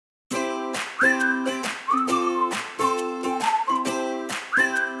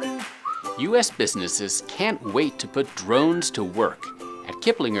U.S. businesses can't wait to put drones to work. At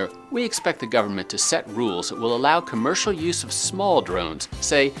Kiplinger, we expect the government to set rules that will allow commercial use of small drones,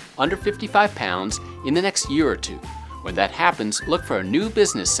 say under 55 pounds, in the next year or two. When that happens, look for a new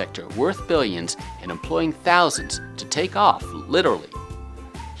business sector worth billions and employing thousands to take off, literally.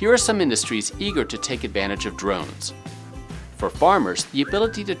 Here are some industries eager to take advantage of drones. For farmers, the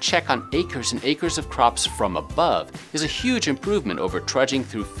ability to check on acres and acres of crops from above is a huge improvement over trudging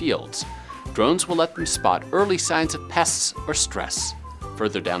through fields. Drones will let them spot early signs of pests or stress.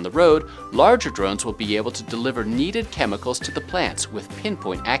 Further down the road, larger drones will be able to deliver needed chemicals to the plants with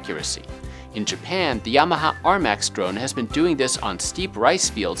pinpoint accuracy. In Japan, the Yamaha RMAX drone has been doing this on steep rice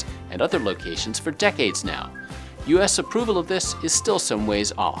fields and other locations for decades now. US approval of this is still some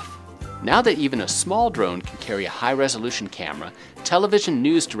ways off. Now that even a small drone can carry a high-resolution camera, television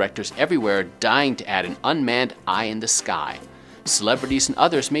news directors everywhere are dying to add an unmanned eye in the sky. Celebrities and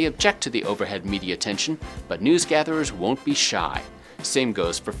others may object to the overhead media attention, but news gatherers won't be shy. Same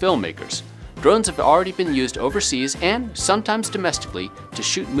goes for filmmakers. Drones have already been used overseas and sometimes domestically to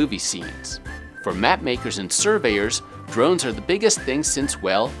shoot movie scenes. For map makers and surveyors, drones are the biggest thing since,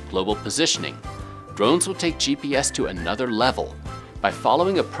 well, global positioning. Drones will take GPS to another level. By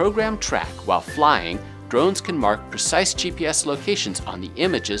following a programmed track while flying, drones can mark precise GPS locations on the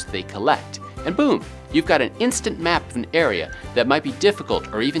images they collect. And boom, you've got an instant map of an area that might be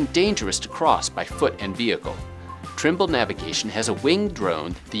difficult or even dangerous to cross by foot and vehicle. Trimble Navigation has a winged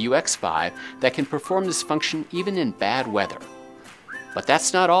drone, the UX5, that can perform this function even in bad weather. But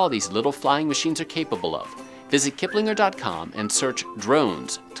that's not all these little flying machines are capable of. Visit Kiplinger.com and search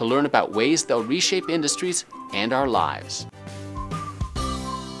drones to learn about ways they'll reshape industries and our lives.